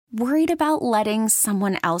Worried about letting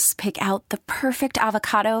someone else pick out the perfect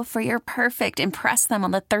avocado for your perfect impress them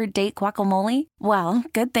on the third date guacamole? Well,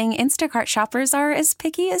 good thing Instacart shoppers are as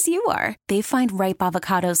picky as you are. They find ripe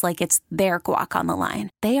avocados like it's their guac on the line.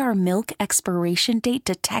 They are milk expiration date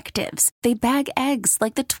detectives. They bag eggs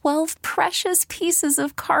like the 12 precious pieces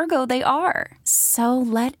of cargo they are. So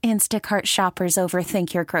let Instacart shoppers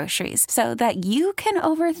overthink your groceries so that you can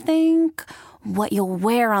overthink what you'll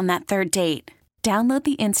wear on that third date. Download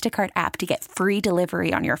the Instacart app to get free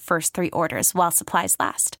delivery on your first 3 orders while supplies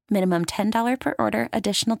last. Minimum $10 per order.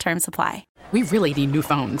 Additional terms apply. We really need new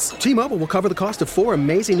phones. T-Mobile will cover the cost of 4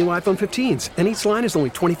 amazing new iPhone 15s, and each line is only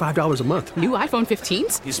 $25 a month. New iPhone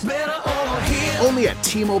 15s? It's better over here. Only at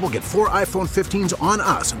T-Mobile, get 4 iPhone 15s on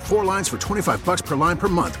us and 4 lines for $25 per line per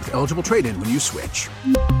month with eligible trade-in when you switch.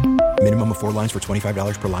 Minimum of 4 lines for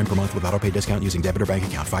 $25 per line per month with autopay discount using debit or bank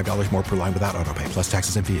account. $5 more per line without autopay, plus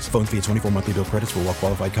taxes and fees. Phone fee at 24 monthly bill credits for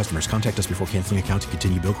well-qualified customers. Contact us before canceling account to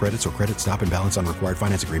continue bill credits or credit stop and balance on required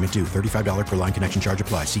finance agreement due. $35 per line connection charge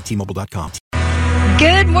applies. See T-Mobile.com.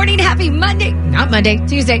 Good morning. Happy Monday. Not Monday.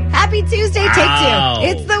 Tuesday. Happy Tuesday. Wow.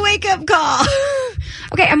 Take 2. It's the wake-up call.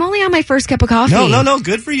 Okay, I'm only on my first cup of coffee. No.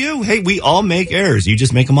 Good for you. Hey, we all make errors. You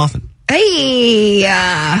just make them often. Hey,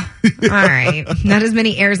 all right. Not as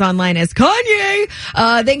many airs online as Kanye.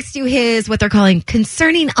 Thanks to his, what they're calling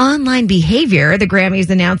concerning online behavior, the Grammys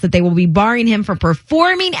announced that they will be barring him from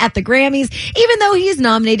performing at the Grammys, even though he's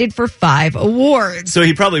nominated for 5 awards. So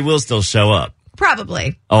he probably will still show up.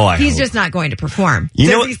 Probably. Oh, He's hope. just not going to perform. You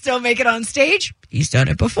know Does what? he still make it on stage? He's done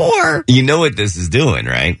it before. You know what this is doing,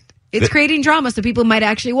 right? It's creating drama, so people might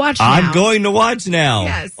actually watch now. I'm going to watch now.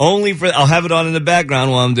 Yes. I'll have it on in the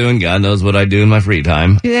background while I'm doing God knows what I do in my free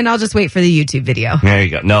time. And then I'll just wait for the YouTube video. There you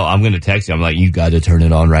go. No, I'm going to text you. I'm like, you got to turn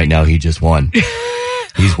it on right now. He just won.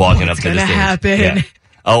 He's walking up to the stage. What's gonna happen? Yeah.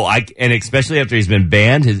 Oh, and especially after he's been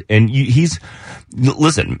banned,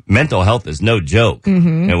 listen, mental health is no joke.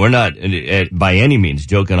 Mm-hmm. And we're not by any means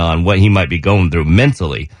joking on what he might be going through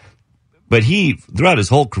mentally. But he, throughout his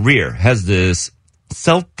whole career, has this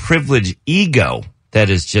self-privileged ego that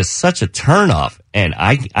is just such a turnoff. And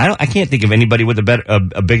I can't think of anybody with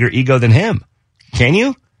a bigger ego than him. Can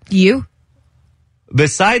you? You?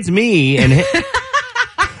 Besides me and him.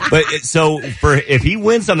 But if he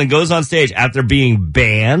wins something, goes on stage after being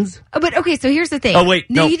banned. Oh, but okay, so here's the thing. Oh, wait,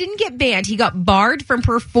 no. He didn't get banned. He got barred from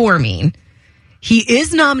performing. He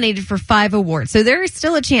is nominated for 5 awards, so there is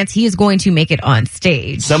still a chance he is going to make it on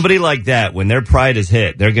stage. Somebody like that, when their pride is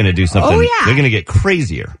hit, they're going to do something. Oh, yeah. They're going to get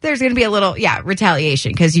crazier. There's going to be a little,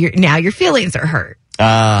 retaliation, because now your feelings are hurt.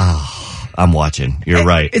 I'm watching. You're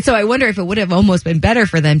right. So I wonder if it would have almost been better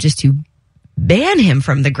for them just to ban him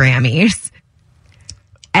from the Grammys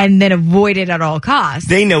and then avoid it at all costs.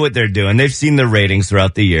 They know what they're doing. They've seen the ratings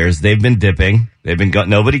throughout the years. They've been dipping.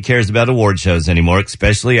 Nobody cares about award shows anymore,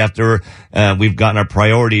 especially after we've gotten our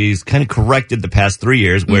priorities kind of corrected the past 3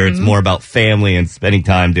 years, where it's more about family and spending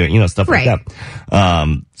time doing, stuff like that.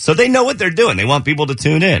 So they know what they're doing. They want people to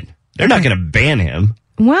tune in. They're not going to ban him.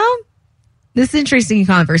 Well, this is an interesting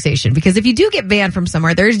conversation, because if you do get banned from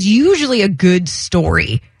somewhere, there's usually a good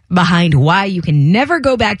story behind why you can never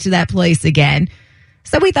go back to that place again.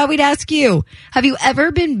 So we thought we'd ask you, have you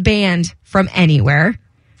ever been banned from anywhere?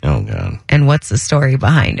 Oh, God. And what's the story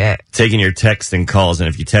behind it? Taking your texts and calls, and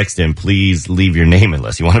if you text in, please leave your name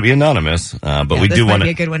unless you want to be anonymous. But we do want to be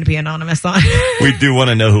a good one to be anonymous on. We do want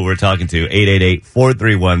to know who we're talking to.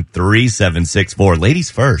 888-431-3764. Ladies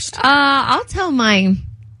first. I'll tell mine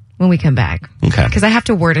when we come back. Okay. Because I have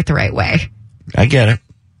to word it the right way. I get it.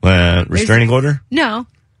 Restraining order? No.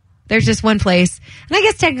 There's just one place. And I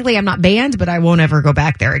guess technically I'm not banned, but I won't ever go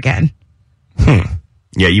back there again. Yeah,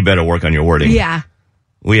 you better work on your wording. Yeah.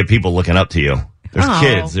 We have people looking up to you. There's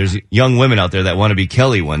kids. There's young women out there that want to be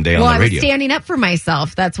Kelly one day on the radio. Well, I was standing up for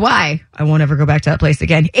myself. That's why I won't ever go back to that place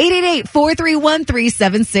again.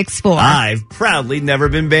 888-431-3764. I've proudly never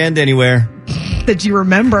been banned anywhere. That you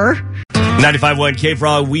remember. 95.1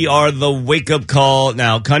 K-Frog, we are the wake-up call.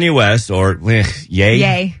 Now, Kanye West, or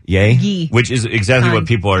Yay, Yee. which is exactly what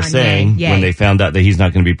people are Kanye, saying yay. when they found out that he's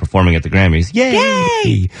not going to be performing at the Grammys.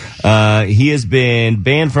 Yay! He has been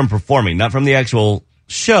banned from performing, not from the actual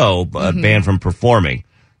show, but banned from performing.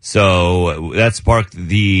 So that sparked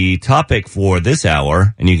the topic for this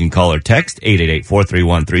hour, and you can call or text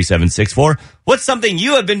 888-431-3764. What's something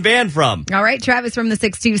you have been banned from? All right, Travis from the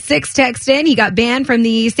 626 text in. He got banned from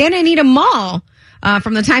the Santa Anita Mall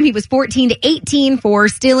from the time he was 14 to 18 for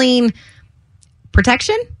stealing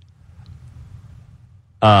protection?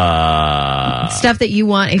 Stuff that you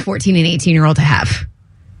want a 14 and 18-year-old to have.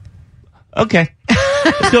 Okay.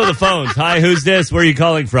 Let's go to the phones. Hi, who's this? Where are you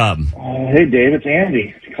calling from? Hey, Dave, it's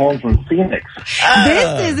Andy. calling from Phoenix.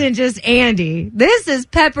 This isn't just Andy. This is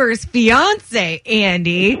Pepper's fiance,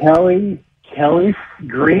 Andy. Kelly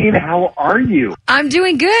Green, how are you? I'm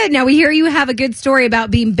doing good. Now, we hear you have a good story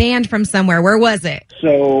about being banned from somewhere. Where was it?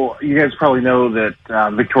 So, you guys probably know that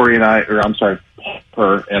Pepper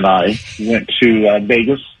and I went to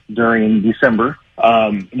Vegas during December.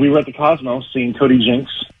 We were at the Cosmos seeing Cody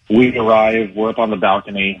Jinks. We arrived. We're up on the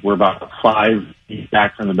balcony. We're about 5 feet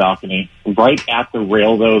back from the balcony. Right at the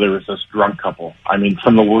rail, though, there was this drunk couple. I mean,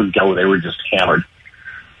 from the word go, they were just hammered.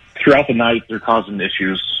 Throughout the night, they're causing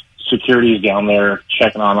issues. Security is down there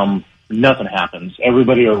checking on them. Nothing happens.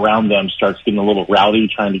 Everybody around them starts getting a little rowdy,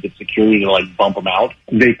 trying to get security to, like, bump them out.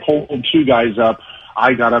 They pulled 2 guys up.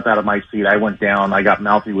 I got up out of my seat. I went down. I got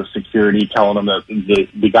mouthy with security, telling them that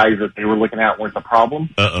the guys that they were looking at weren't the problem.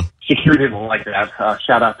 Uh-oh. Security didn't like that.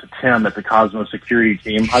 Shout out to Tim at the Cosmos security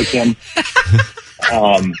team. Hi, Tim.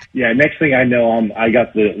 Next thing I know, I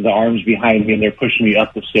got the arms behind me, and they're pushing me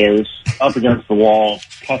up the stairs, up against the wall,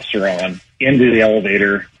 cuffs are on, into the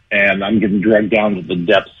elevator, and I'm getting dragged down to the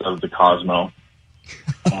depths of the Cosmo.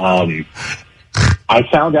 I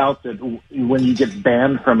found out that when you get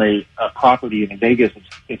banned from a property in Vegas,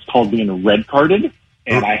 it's called being red carded,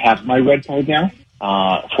 and I have my red card now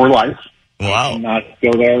for life. Wow. I cannot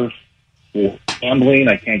go there for gambling.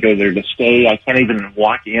 I can't go there to stay. I can't even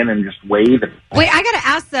walk in and just wave. Wait, I got to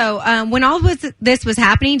ask, though, when all this was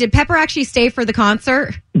happening, did Pepper actually stay for the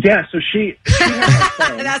concert? Yeah, so she had my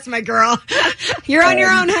phone. That's my girl. You're on your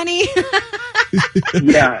own, honey.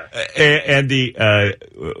 Yeah. Andy,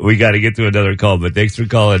 we got to get to another call, but thanks for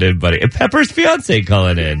calling in, buddy. And Pepper's fiance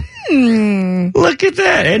calling in. Look at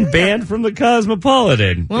that. And banned from the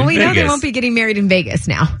Cosmopolitan. Well, we know they won't be getting married in Vegas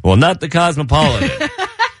now. Well, not the Cosmopolitan.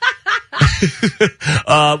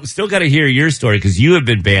 Still got to hear your story because you have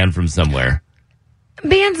been banned from somewhere.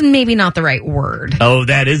 Banned's maybe not the right word. Oh,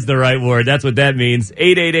 that is the right word. That's what that means.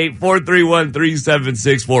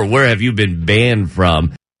 888-431-3764. Where have you been banned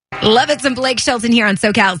from? Love it. Some Blake Shelton here on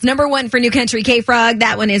SoCal's number 1 for New Country K-Frog.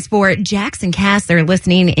 That one is for Jax and Cass. They're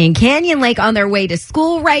listening in Canyon Lake on their way to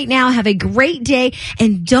school right now. Have a great day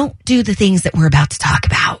and don't do the things that we're about to talk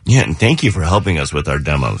about. Yeah, and thank you for helping us with our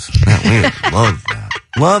demos. Man, we love that.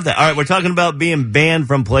 Love that. All right, we're talking about being banned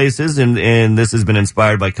from places, and this has been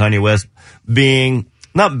inspired by Kanye West being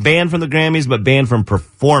not banned from the Grammys, but banned from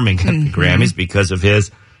performing at the Grammys because of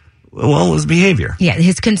his behavior. Yeah,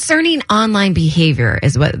 his concerning online behavior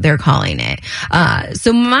is what they're calling it.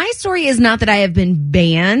 So my story is not that I have been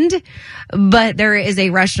banned, but there is a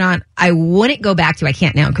restaurant I wouldn't go back to. I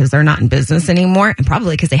can't now because they're not in business anymore, and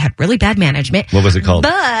probably because they had really bad management. What was it called?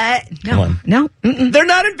 But Come on. They're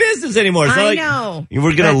not in business anymore. So I know. You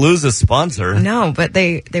were going to lose a sponsor. No, but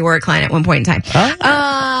they were a client at one point in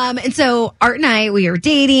time. And so Art and I, we were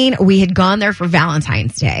dating. We had gone there for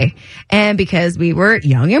Valentine's Day. And because we were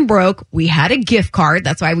young and broke, we had a gift card.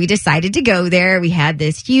 That's why we decided to go there. We had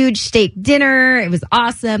this huge steak dinner. It was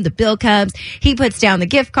awesome. The bill comes. He puts down the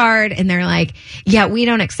gift card and they're like, yeah, we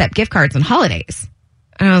don't accept gift cards on holidays.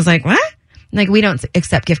 And I was like, what? Like, we don't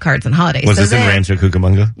accept gift cards on holidays. Was this in Rancho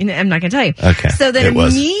Cucamonga? I'm not going to tell you. Okay. So then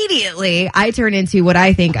immediately I turn into what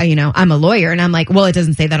I think, I'm a lawyer. And I'm like, well, it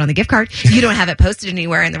doesn't say that on the gift card. You don't have it posted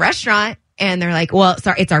anywhere in the restaurant. And they're like, well,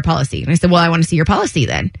 sorry, it's our policy. And I said, well, I want to see your policy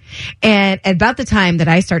then. And about the time that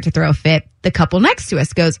I start to throw a fit, the couple next to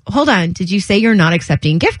us goes, hold on, did you say you're not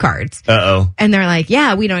accepting gift cards? Uh-oh. And they're like,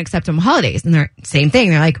 yeah, we don't accept them on holidays. And they're same thing.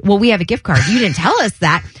 They're like, well, we have a gift card. You didn't tell us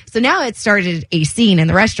that. So now it started a scene in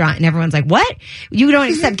the restaurant and everyone's like, what? You don't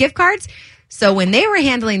accept gift cards? So when they were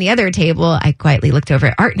handling the other table, I quietly looked over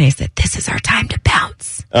at Art and I said, this is our time to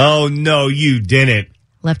bounce. Oh, no, you didn't.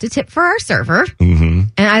 Left a tip for our server,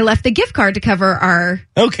 and I left the gift card to cover our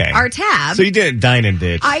tab. So you didn't dine and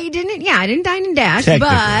ditch. I didn't dine and dash,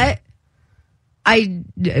 but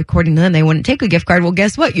according to them, they wouldn't take a gift card. Well,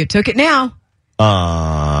 guess what? You took it now. Do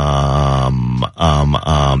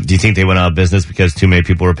you think they went out of business because too many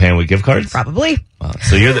people were paying with gift cards? Probably. Wow.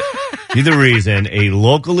 So you're the reason a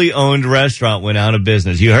locally owned restaurant went out of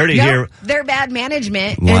business. You heard it here. Their bad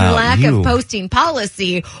management and lack of posting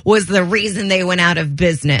policy was the reason they went out of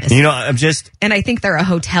business. And I think they're a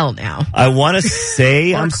hotel now. I want to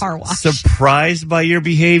say I'm car wash. surprised by your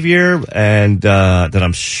behavior and that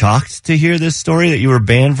I'm shocked to hear this story that you were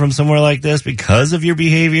banned from somewhere like this because of your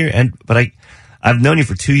behavior. But I've known you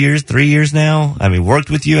for 2 years, 3 years now. I mean, worked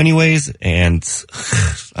with you anyways, and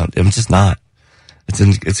I'm just not.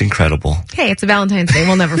 It's incredible. Hey, it's a Valentine's Day.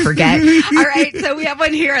 We'll never forget. All right, so we have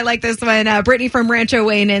one here. I like this one. Brittany from Rancho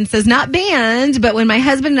weighing in says, not banned, but when my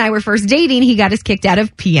husband and I were first dating, he got us kicked out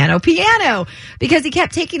of piano because he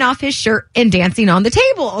kept taking off his shirt and dancing on the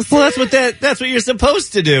tables. Well, that's what you're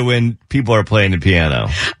supposed to do when people are playing the piano.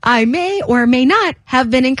 I may or may not have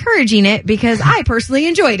been encouraging it because I personally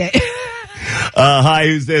enjoyed it. Hi,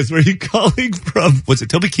 who's this? Where are you calling from? Was it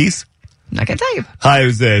Toby Keith? I'm not going to tell you. Hi,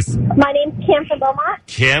 who's this? My name's Kim from Beaumont.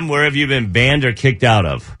 Kim, where have you been banned or kicked out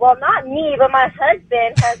of? Well, not me, but my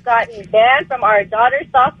husband has gotten banned from our daughter's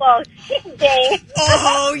softball game.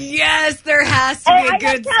 Oh, yes, there has to be a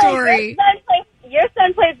good story. Your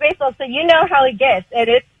son plays baseball, so you know how it gets. And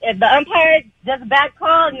if the umpire does a bad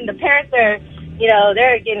call and the parents are,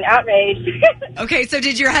 they're getting outraged. Okay, so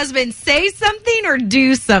did your husband say something or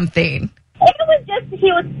do something? It was just,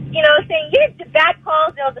 he was, saying, you did bad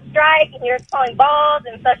calls, there was a strike, and you're calling balls,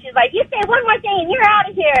 and so she's like, you say one more thing, and you're out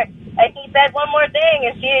of here. And he said one more thing,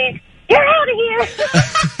 and you're out of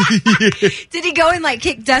here. Did he go and,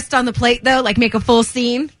 kick dust on the plate, though? Make a full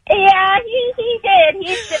scene? Yeah, he did.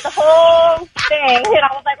 He did the whole thing, and I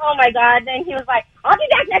was like, oh, my God. And he was like, I'll be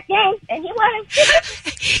back next game, and he was.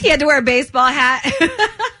 He had to wear a baseball hat.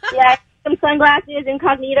 Yeah, some sunglasses,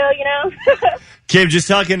 incognito, Kim, just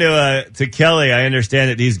talking to Kelly, I understand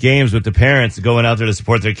that these games with the parents going out there to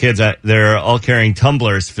support their kids, they're all carrying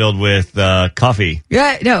tumblers filled with coffee.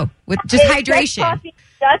 Yeah, no, with just hydration.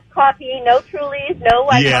 Just coffee, no Trulies, no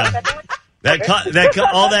White Claws, nothing.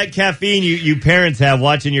 All that caffeine you parents have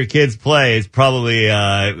watching your kids play is probably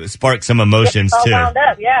sparked some emotions too. All wound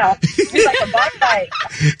up, yeah. It's like a boss fight.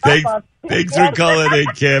 Thanks for calling in,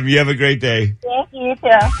 Kim. You have a great day. Thank you, you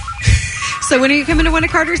too. So when are you coming to one of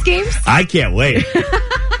Carter's games? I can't wait.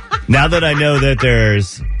 Now that I know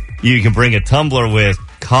that you can bring a tumbler with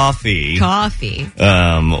coffee,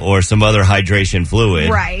 or some other hydration fluid,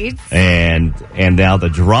 right? And now the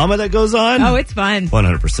drama that goes on. Oh, it's fun.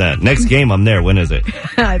 100%. Next game, I'm there. When is it?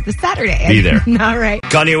 This Saturday. Be there. All right.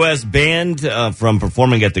 Kanye West banned from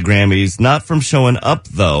performing at the Grammys, not from showing up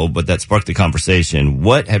though, but that sparked the conversation.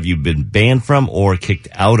 What have you been banned from or kicked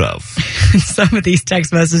out of? Some of these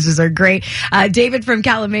text messages are great. David from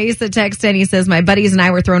Calamasa texted and he says, my buddies and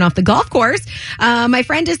I were thrown off the golf course. My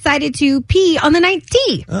friend decided to pee on the ninth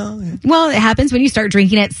tee. Oh, yeah. Well, it happens when you start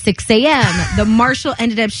drinking at 6 a.m. The marshal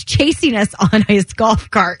ended up chasing us on his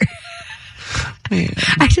golf cart. Man.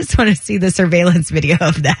 I just want to see the surveillance video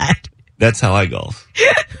of that. That's how I golf.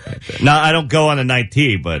 No, I don't go on a ninth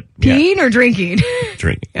tee, but... Peeing or drinking?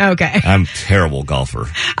 Drinking. Okay. I'm a terrible golfer.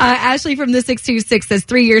 Ashley from the 626 says,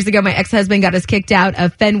 3 years ago, my ex-husband got us kicked out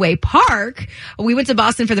of Fenway Park. We went to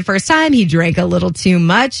Boston for the first time. He drank a little too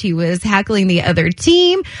much. He was heckling the other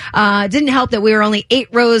team. Didn't help that we were only 8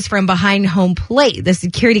 rows from behind home plate. The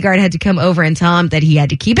security guard had to come over and tell him that he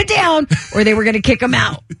had to keep it down or they were going to kick him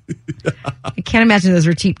out. I can't imagine those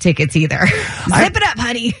were cheap tickets either. Zip it up,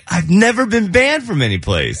 honey. I've never been banned from any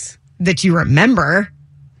place. That you remember.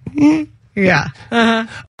 Yeah. Uh-huh.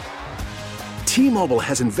 T-Mobile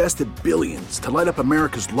has invested billions to light up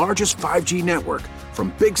America's largest 5G network,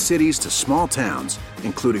 from big cities to small towns,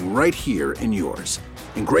 including right here in yours.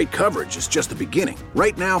 And great coverage is just the beginning.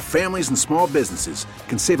 Right now, families and small businesses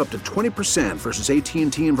can save up to 20% versus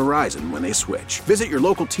AT&T and Verizon when they switch. Visit your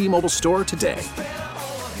local T-Mobile store today.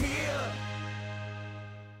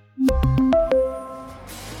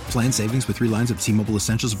 Plan savings with 3 lines of T-Mobile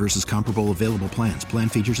Essentials versus comparable available plans. Plan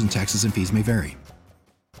features and taxes and fees may vary.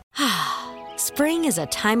 Spring is a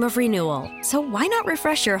time of renewal, so why not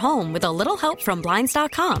refresh your home with a little help from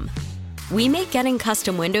Blinds.com? We make getting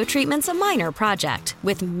custom window treatments a minor project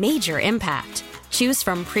with major impact. Choose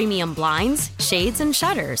from premium blinds, shades, and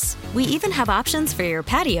shutters. We even have options for your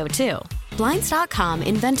patio, too. Blinds.com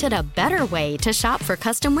invented a better way to shop for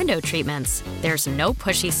custom window treatments. There's no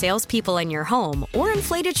pushy salespeople in your home or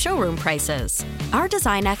inflated showroom prices. Our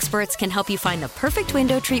design experts can help you find the perfect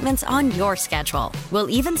window treatments on your schedule. We'll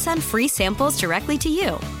even send free samples directly to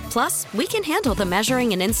you. Plus, we can handle the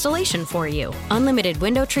measuring and installation for you. Unlimited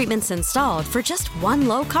window treatments installed for just one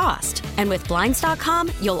low cost. And with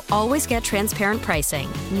Blinds.com, you'll always get transparent pricing.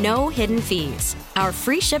 No hidden fees. Our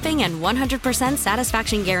free shipping and 100%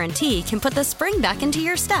 satisfaction guarantee can put the spring back into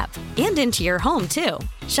your step and into your home, too.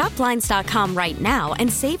 Shop Blinds.com right now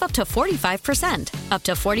and save up to 45%. Up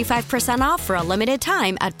to 45% off for a limited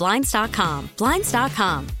time at Blinds.com.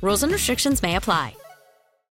 Blinds.com. Rules and restrictions may apply.